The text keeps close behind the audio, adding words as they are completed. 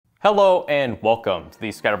Hello and welcome to the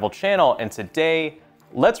ScatterVolt channel, and today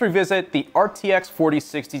let's revisit the RTX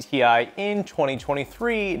 4060 Ti in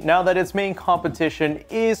 2023 now that its main competition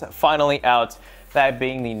is finally out, that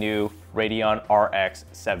being the new Radeon RX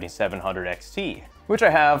 7700 XT, which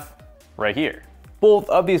I have right here. Both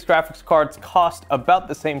of these graphics cards cost about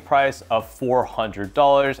the same price of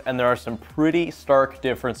 $400, and there are some pretty stark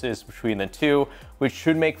differences between the two, which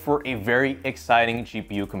should make for a very exciting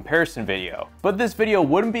GPU comparison video. But this video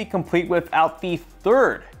wouldn't be complete without the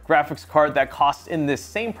third graphics card that costs in this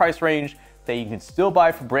same price range that you can still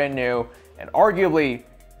buy for brand new and arguably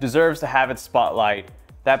deserves to have its spotlight,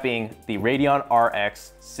 that being the Radeon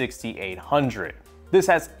RX 6800. This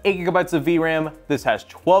has 8 GB of VRAM, this has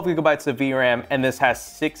 12 GB of VRAM, and this has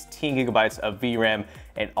 16 GB of VRAM,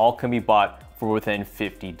 and all can be bought for within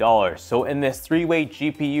 $50. So in this three-way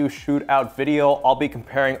GPU shootout video, I'll be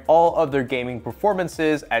comparing all of their gaming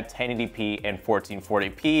performances at 1080p and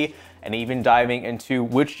 1440p, and even diving into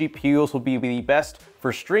which GPUs will be the best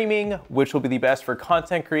for streaming, which will be the best for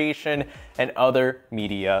content creation, and other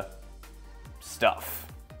media stuff.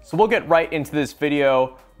 So we'll get right into this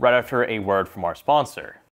video right after a word from our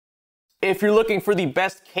sponsor. If you're looking for the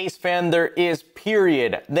best case fan there is,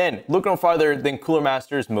 period, then look no farther than Cooler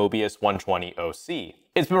Master's Mobius 120 OC.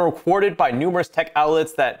 It's been reported by numerous tech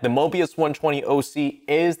outlets that the Mobius 120 OC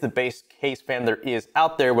is the best case fan there is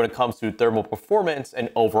out there when it comes to thermal performance and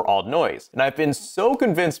overall noise. And I've been so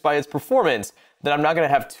convinced by its performance that I'm now going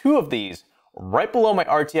to have two of these right below my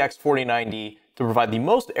RTX 4090 to provide the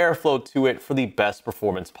most airflow to it for the best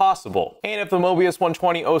performance possible. And if the Mobius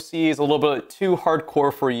 120 OC is a little bit too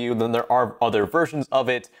hardcore for you, then there are other versions of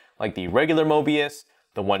it, like the regular Mobius,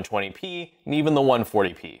 the 120p, and even the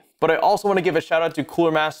 140p. But I also want to give a shout out to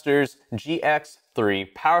Cooler Master's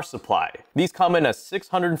GX3 power supply. These come in a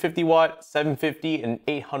 650 watt, 750, and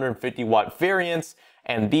 850 watt variants,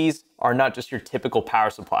 and these are not just your typical power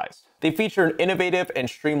supplies. They feature an innovative and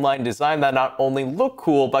streamlined design that not only look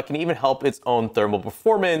cool, but can even help its own thermal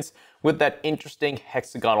performance with that interesting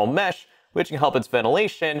hexagonal mesh, which can help its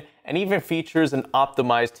ventilation, and even features an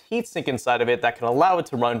optimized heatsink inside of it that can allow it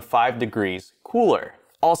to run 5 degrees cooler.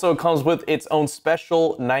 Also, it comes with its own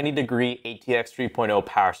special 90-degree ATX 3.0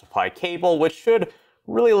 power supply cable, which should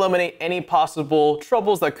really eliminate any possible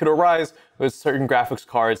troubles that could arise with certain graphics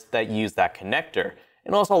cards that use that connector.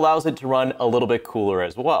 It also allows it to run a little bit cooler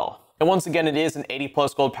as well. And once again, it is an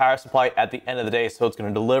 80+ gold power supply at the end of the day, so it's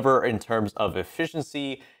going to deliver in terms of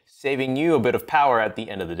efficiency, saving you a bit of power at the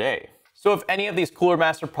end of the day. So if any of these Cooler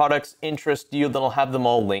Master products interest you, then I'll have them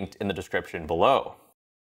all linked in the description below.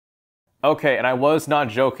 Okay, and I was not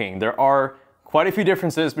joking. There are quite a few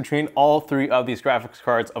differences between all three of these graphics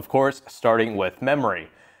cards, of course, starting with memory.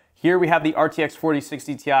 Here we have the RTX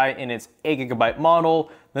 4060 Ti in its 8GB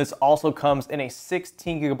model. This also comes in a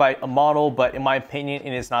 16GB model, but in my opinion,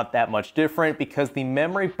 it is not that much different because the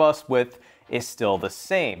memory bus width is still the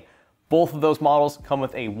same. Both of those models come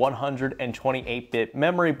with a 128-bit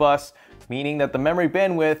memory bus, meaning that the memory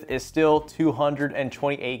bandwidth is still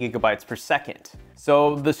 228 GB per second.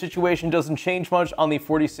 So the situation doesn't change much on the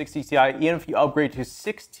 4060 Ti, even if you upgrade to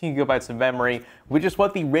 16 GB of memory, which is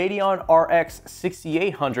what the Radeon RX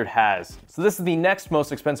 6800 has. So this is the next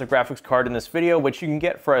most expensive graphics card in this video, which you can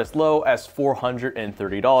get for as low as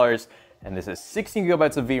 $430. And this is 16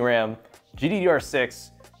 GB of VRAM,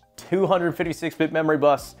 GDDR6, 256-bit memory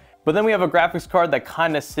bus. But then we have a graphics card that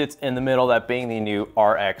kind of sits in the middle, that being the new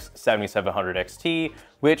RX 7700 XT,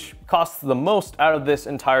 which costs the most out of this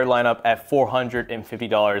entire lineup at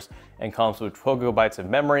 $450 and comes with 12 GB of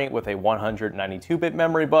memory with a 192-bit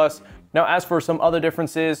memory bus. Now, as for some other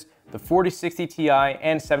differences, the 4060 Ti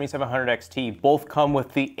and 7700 XT both come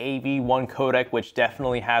with the AV1 Codec, which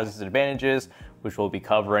definitely has its advantages, which we'll be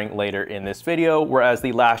covering later in this video, whereas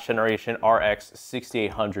the last generation RX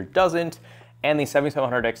 6800 doesn't. And the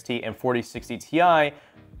 7700 XT and 4060 Ti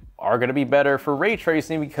are going to be better for ray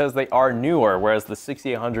tracing because they are newer, whereas the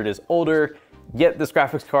 6800 is older, yet this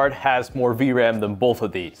graphics card has more VRAM than both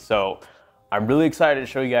of these. So I'm really excited to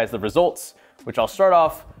show you guys the results, which I'll start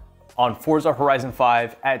off on Forza Horizon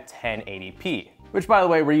 5 at 1080p, which, by the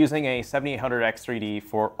way, we're using a 7800X 3D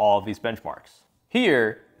for all of these benchmarks.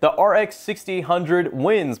 Here, the RX 6800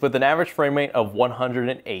 wins with an average frame rate of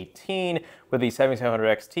 118, with the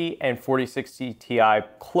 7700 XT and 4060 Ti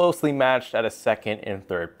closely matched at a second and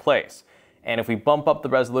third place. And if we bump up the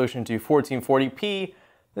resolution to 1440p,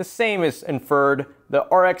 the same is inferred. The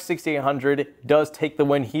RX 6800 does take the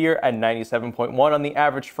win here at 97.1 on the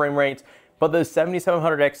average frame rate, but the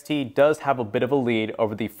 7700 XT does have a bit of a lead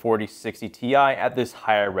over the 4060 Ti at this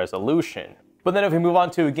higher resolution. But then if we move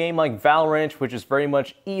on to a game like Valorant, which is very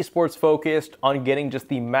much esports focused on getting just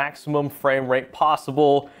the maximum frame rate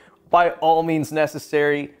possible by all means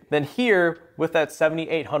necessary, then here, with that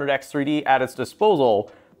 7800X3D at its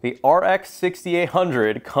disposal, the RX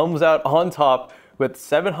 6800 comes out on top with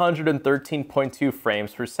 713.2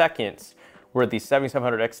 frames per second, where the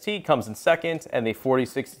 7700 XT comes in second and the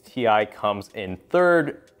 4060 Ti comes in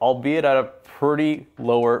third, albeit at a pretty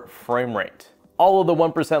lower frame rate. All of the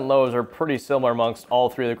 1% lows are pretty similar amongst all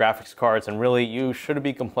three of the graphics cards, and really you shouldn't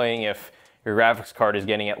be complaining if your graphics card is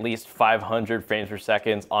getting at least 500 frames per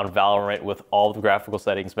second on Valorant with all the graphical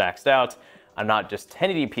settings maxed out, and not just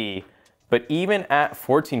 1080p, but even at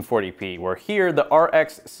 1440p, where here the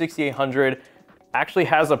RX 6800 actually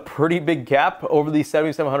has a pretty big gap over the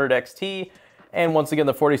 7700 XT, and once again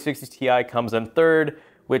the 4060 Ti comes in third,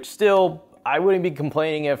 which still, I wouldn't be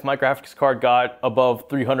complaining if my graphics card got above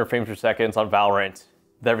 300 frames per second on Valorant,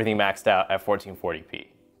 with everything maxed out at 1440p.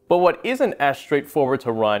 But what isn't as straightforward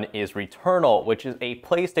to run is Returnal, which is a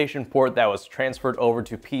PlayStation port that was transferred over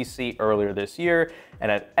to PC earlier this year,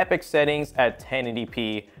 and at epic settings at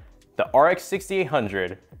 1080p, the RX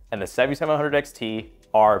 6800 and the 7700 XT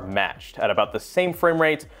are matched at about the same frame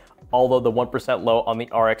rate, although the 1% low on the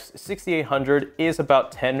RX 6800 is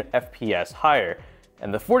about 10 FPS higher.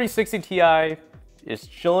 And the 4060 Ti is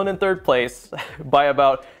chilling in third place by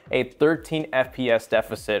about a 13 FPS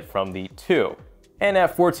deficit from the two. And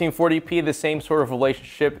at 1440p, the same sort of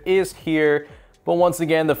relationship is here, but once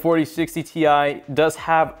again, the 4060 Ti does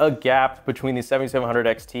have a gap between the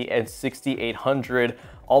 7700 XT and 6800,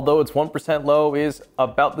 although its 1% low is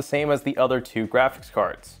about the same as the other two graphics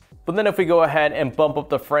cards. But then if we go ahead and bump up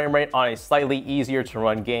the frame rate on a slightly easier to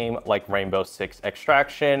run game like Rainbow Six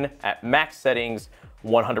Extraction at max settings,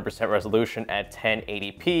 100% resolution at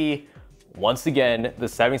 1080p, once again, the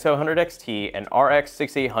 7700 XT and RX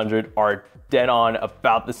 6800 are dead on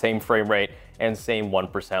about the same frame rate and same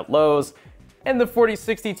 1% lows. And the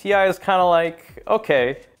 4060 Ti is kind of like,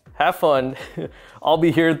 okay, have fun. I'll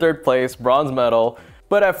be here in third place, bronze medal.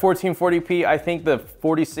 But at 1440p, I think the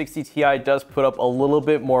 4060 Ti does put up a little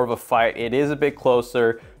bit more of a fight. It is a bit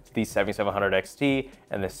closer to the 7700 XT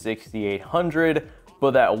and the 6800.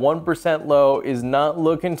 But that 1% low is not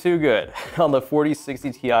looking too good on the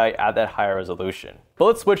 4060 Ti at that higher resolution. But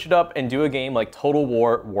let's switch it up and do a game like Total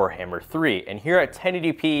War Warhammer 3. And here at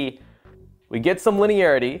 1080p, we get some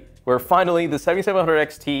linearity, where finally the 7700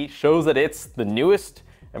 XT shows that it's the newest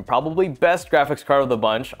and probably best graphics card of the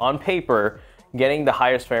bunch on paper, getting the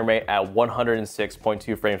highest frame rate at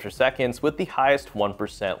 106.2 frames per second with the highest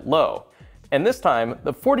 1% low. And this time,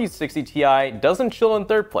 the 4060 Ti doesn't chill in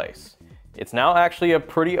third place. It's now actually a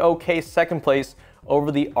pretty okay second place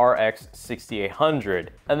over the RX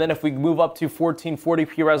 6800. And then if we move up to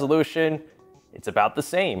 1440p resolution, it's about the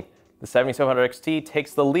same. The 7700 XT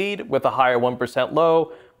takes the lead with a higher 1%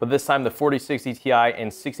 low, but this time the 4060 Ti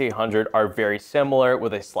and 6800 are very similar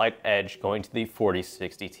with a slight edge going to the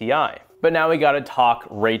 4060 Ti. But now we gotta talk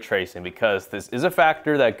ray tracing, because this is a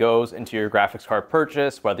factor that goes into your graphics card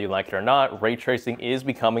purchase, whether you like it or not. Ray tracing is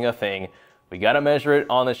becoming a thing. We gotta measure it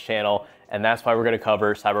on this channel, and that's why we're gonna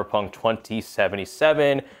cover Cyberpunk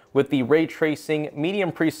 2077 with the ray tracing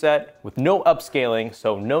medium preset with no upscaling,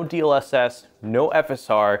 so no DLSS, no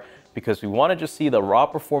FSR, because we wanna just see the raw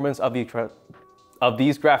performance of these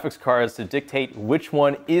graphics cards to dictate which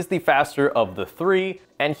one is the faster of the three.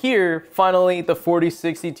 And here, finally, the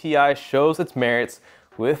 4060 Ti shows its merits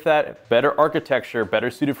with that better architecture, better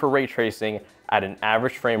suited for ray tracing at an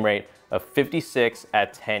average frame rate of 56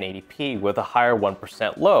 at 1080p with a higher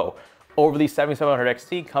 1% low, over the 7700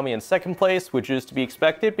 XT coming in second place, which is to be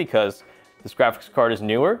expected because this graphics card is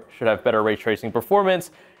newer, should have better ray tracing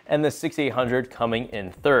performance, and the 6800 coming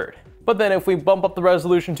in third. But then if we bump up the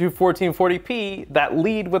resolution to 1440p, that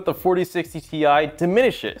lead with the 4060 Ti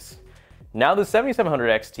diminishes. Now the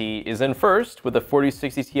 7700 XT is in first, with the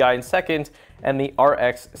 4060 Ti in second, and the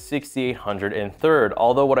RX 6800 in third.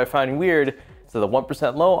 Although what I find weird is that the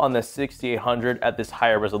 1% low on the 6800 at this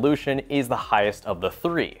higher resolution is the highest of the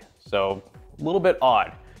three. So a little bit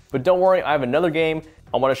odd. But don't worry, I have another game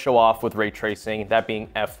I want to show off with ray tracing, that being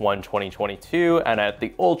F1 2022, and at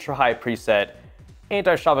the ultra high preset,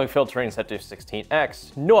 anti-shopping filtering set to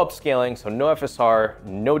 16x, no upscaling, so no FSR,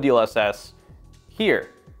 no DLSS.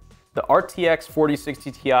 Here, the RTX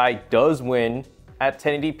 4060 Ti does win at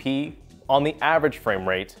 1080p on the average frame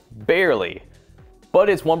rate, barely, but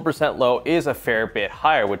its 1% low is a fair bit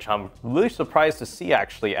higher, which I'm really surprised to see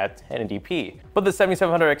actually at 1080p. But the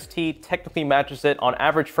 7700 XT technically matches it on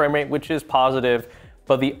average frame rate, which is positive,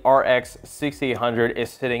 but the RX 6800 is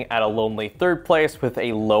sitting at a lonely third place with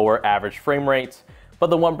a lower average frame rate. but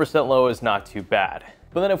the 1% low is not too bad.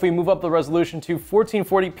 But then if we move up the resolution to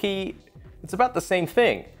 1440p, it's about the same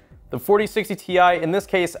thing. The 4060 Ti in this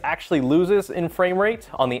case actually loses in frame rate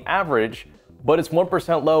on the average, but its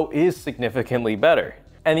 1% low is significantly better.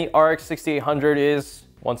 And the RX 6800 is,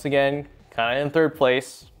 once again, kind of in third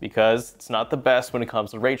place because it's not the best when it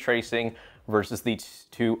comes to ray tracing versus the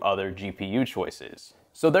two other GPU choices.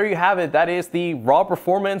 So there you have it. That is the raw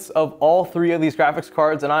performance of all three of these graphics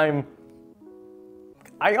cards, and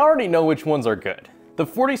I already know which ones are good. The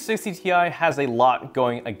 4060 Ti has a lot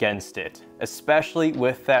going against it, especially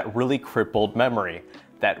with that really crippled memory.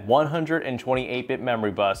 That 128-bit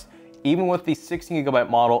memory bus, even with the 16GB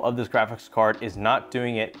model of this graphics card, is not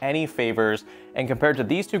doing it any favors. And compared to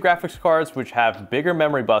these two graphics cards, which have bigger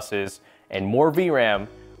memory buses and more VRAM,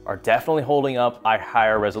 are definitely holding up at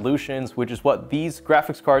higher resolutions, which is what these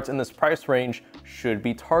graphics cards in this price range should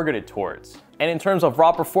be targeted towards. And in terms of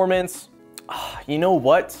raw performance, you know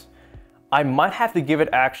what? I might have to give it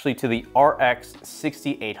actually to the RX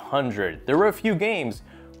 6800. There were a few games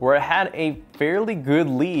where it had a fairly good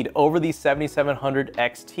lead over the 7700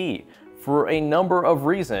 XT for a number of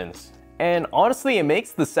reasons. And honestly, it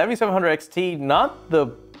makes the 7700 XT not the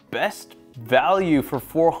best value for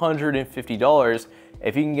 $450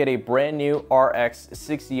 if you can get a brand new RX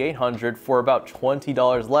 6800 for about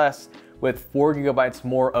 $20 less with 4GB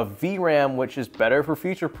more of VRAM, which is better for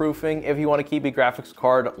future-proofing if you want to keep a graphics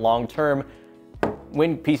card long-term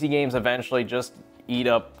when PC games eventually just eat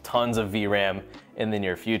up tons of VRAM in the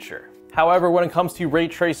near future. However, when it comes to ray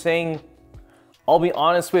tracing, I'll be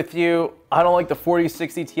honest with you, I don't like the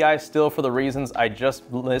 4060 Ti still for the reasons I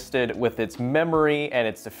just listed with its memory and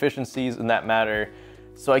its deficiencies in that matter.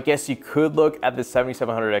 So I guess you could look at the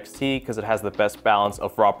 7700 XT because it has the best balance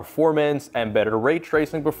of raw performance and better ray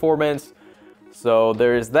tracing performance. So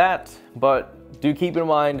there is that, but do keep in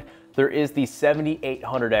mind there is the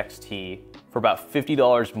 7800 XT for about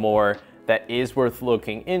 $50 more that is worth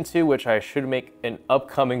looking into, which I should make an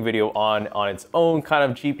upcoming video on its own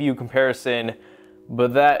kind of GPU comparison,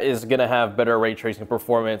 but that is gonna have better ray tracing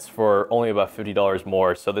performance for only about $50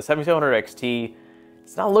 more. So the 7700 XT,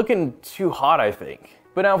 it's not looking too hot, I think.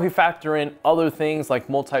 But now if we factor in other things like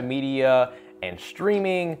multimedia and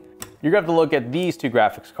streaming, you're gonna have to look at these two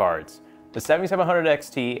graphics cards. The 7700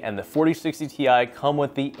 XT and the 4060 Ti come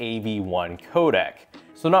with the AV1 codec.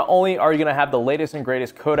 So not only are you gonna have the latest and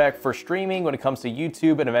greatest codec for streaming when it comes to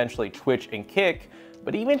YouTube and eventually Twitch and Kick,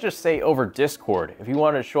 but even just say over Discord, if you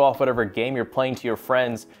wanted to show off whatever game you're playing to your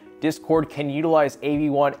friends, Discord can utilize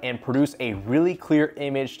AV1 and produce a really clear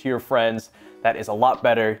image to your friends that is a lot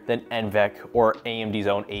better than NVENC or AMD's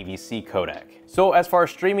own AVC codec. So as far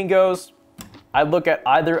as streaming goes, I'd look at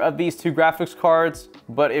either of these two graphics cards,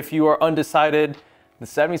 but if you are undecided, the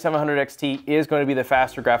 7700 XT is going to be the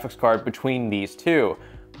faster graphics card between these two.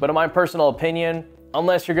 But in my personal opinion,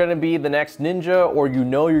 unless you're gonna be the next Ninja or you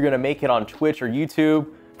know you're gonna make it on Twitch or YouTube,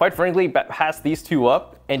 quite frankly, pass these two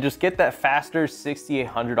up and just get that faster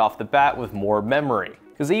 6800 off the bat with more memory.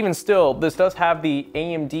 Because even still, this does have the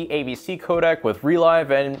AMD AVC codec with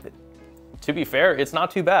Relive, and to be fair, it's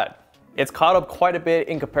not too bad. It's caught up quite a bit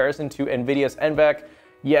in comparison to Nvidia's NVENC.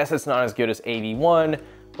 Yes, it's not as good as AV1,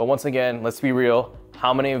 but once again, let's be real,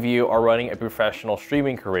 how many of you are running a professional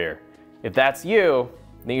streaming career? If that's you,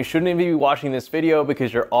 then you shouldn't even be watching this video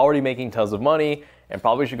because you're already making tons of money and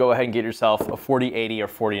probably should go ahead and get yourself a 4080 or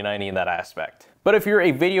 4090 in that aspect. But if you're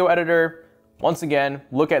a video editor, once again,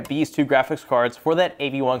 look at these two graphics cards for that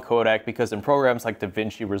AV1 codec because in programs like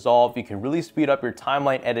DaVinci Resolve, you can really speed up your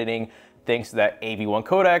timeline editing thanks to that AV1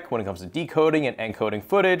 codec when it comes to decoding and encoding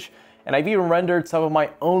footage. And I've even rendered some of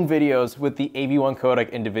my own videos with the AV1 codec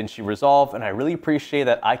in DaVinci Resolve, and I really appreciate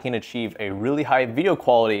that I can achieve a really high video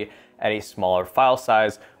quality at a smaller file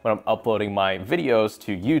size when I'm uploading my videos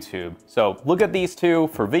to YouTube. So look at these two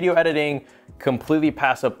for video editing, completely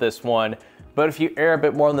pass up this one. But if you err a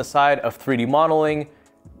bit more on the side of 3D modeling,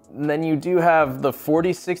 then you do have the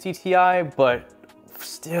 4060 Ti, but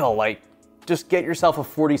still, like, just get yourself a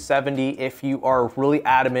 4070 if you are really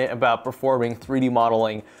adamant about performing 3D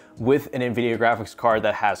modeling with an Nvidia graphics card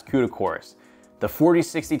that has CUDA cores. The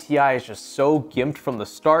 4060 Ti is just so gimped from the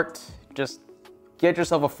start. Just get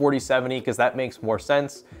yourself a 4070 because that makes more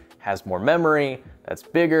sense, has more memory, that's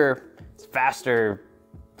bigger, it's faster.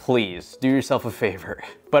 Please do yourself a favor.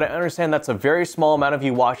 But I understand that's a very small amount of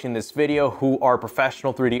you watching this video who are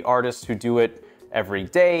professional 3D artists who do it every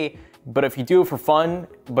day. But if you do it for fun,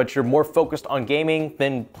 but you're more focused on gaming,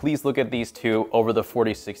 then please look at these two over the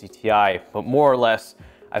 4060 Ti. But more or less,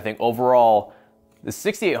 I think overall, the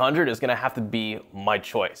 6800 is gonna have to be my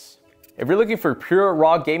choice. If you're looking for pure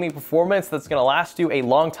raw gaming performance that's gonna last you a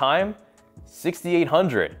long time,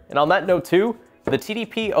 6800. And on that note too, the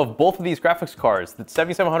TDP of both of these graphics cards, the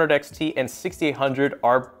 7700 XT and 6800,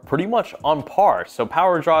 are pretty much on par. So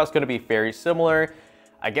power draw is going to be very similar.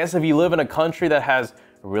 I guess if you live in a country that has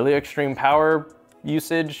really extreme power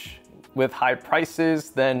usage with high prices,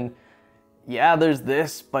 then yeah, there's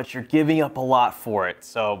this, but you're giving up a lot for it.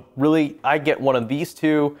 So really, I get one of these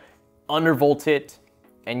two, undervolt it,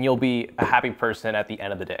 and you'll be a happy person at the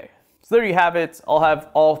end of the day. So there you have it. I'll have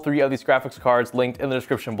all three of these graphics cards linked in the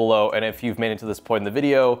description below. And if you've made it to this point in the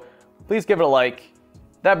video, please give it a like.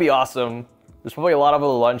 That'd be awesome. There's probably a lot of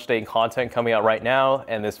other launch day content coming out right now,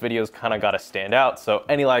 and this video's kind of got to stand out. So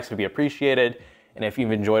any likes would be appreciated. And if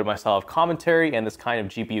you've enjoyed my style of commentary and this kind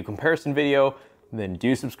of GPU comparison video, then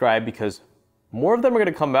do subscribe, because more of them are going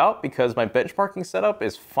to come out, because my benchmarking setup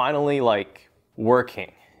is finally like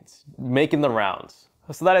working. It's making the rounds.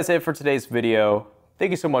 So that is it for today's video.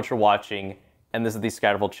 Thank you so much for watching, and this is the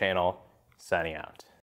ScatterVolt channel, signing out.